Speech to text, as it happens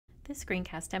This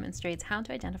screencast demonstrates how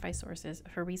to identify sources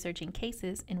for researching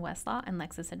cases in Westlaw and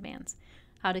Lexis Advance,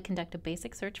 how to conduct a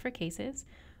basic search for cases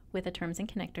with a terms and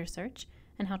connectors search,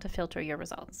 and how to filter your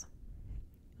results.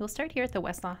 We'll start here at the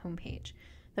Westlaw homepage.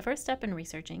 The first step in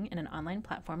researching in an online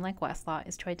platform like Westlaw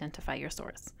is to identify your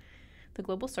source. The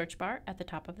global search bar at the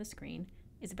top of the screen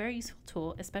is a very useful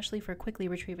tool, especially for quickly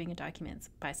retrieving documents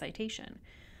by citation.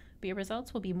 But your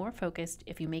results will be more focused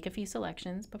if you make a few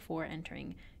selections before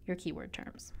entering your keyword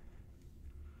terms.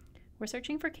 We're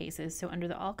searching for cases, so under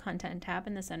the All Content tab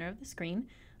in the center of the screen,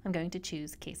 I'm going to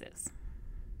choose Cases.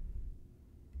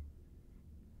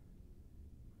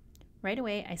 Right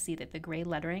away, I see that the gray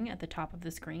lettering at the top of the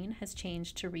screen has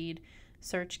changed to read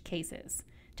Search Cases,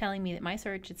 telling me that my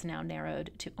search is now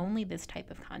narrowed to only this type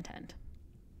of content.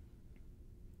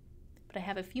 But I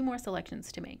have a few more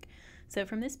selections to make. So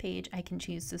from this page, I can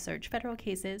choose to search federal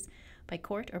cases by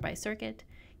court or by circuit,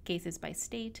 cases by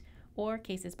state, or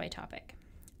cases by topic.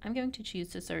 I'm going to choose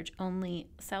to search only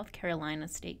South Carolina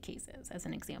state cases as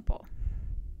an example.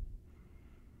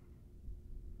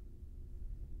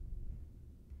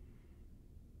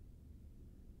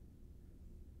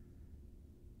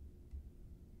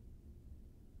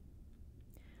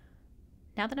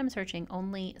 Now that I'm searching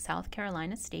only South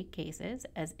Carolina state cases,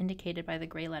 as indicated by the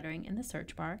gray lettering in the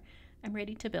search bar, I'm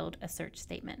ready to build a search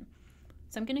statement.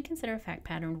 So I'm going to consider a fact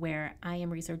pattern where I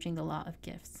am researching the law of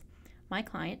gifts. My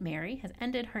client, Mary, has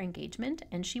ended her engagement,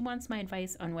 and she wants my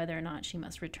advice on whether or not she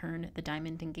must return the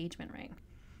diamond engagement ring.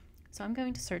 So I'm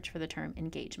going to search for the term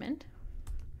engagement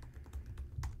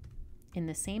in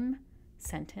the same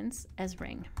sentence as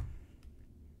ring.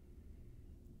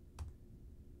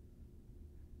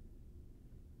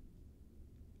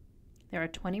 There are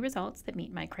 20 results that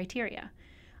meet my criteria.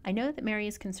 I know that Mary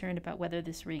is concerned about whether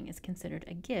this ring is considered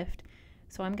a gift,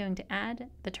 so I'm going to add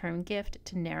the term gift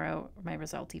to narrow my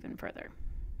result even further.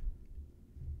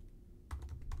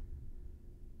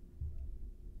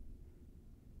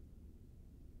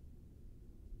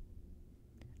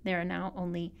 There are now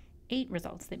only 8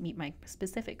 results that meet my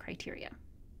specific criteria.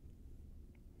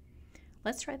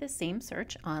 Let's try the same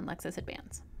search on Lexis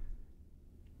Advance.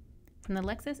 From the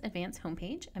Lexis Advance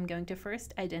homepage, I'm going to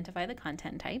first identify the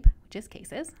content type, which is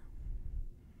cases.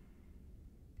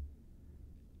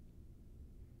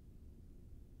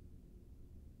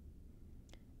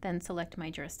 Then select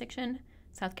my jurisdiction,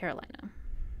 South Carolina.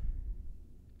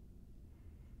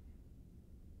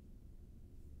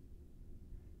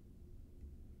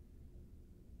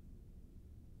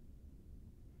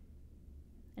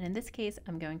 And in this case,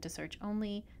 I'm going to search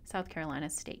only South Carolina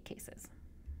state cases.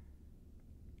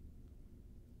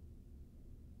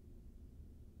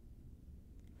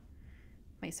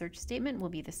 My search statement will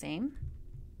be the same.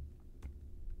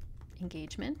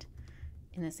 Engagement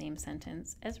in the same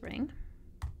sentence as ring.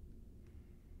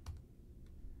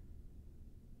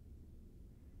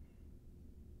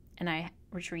 And I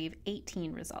retrieve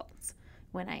 18 results.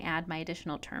 When I add my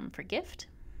additional term for gift,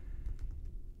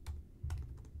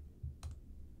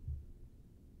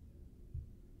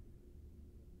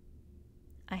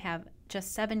 I have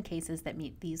just 7 cases that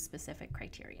meet these specific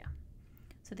criteria.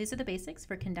 So these are the basics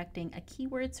for conducting a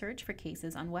keyword search for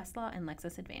cases on Westlaw and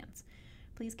Lexis Advance.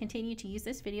 Please continue to use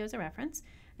this video as a reference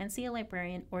and see a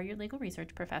librarian or your legal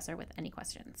research professor with any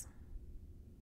questions.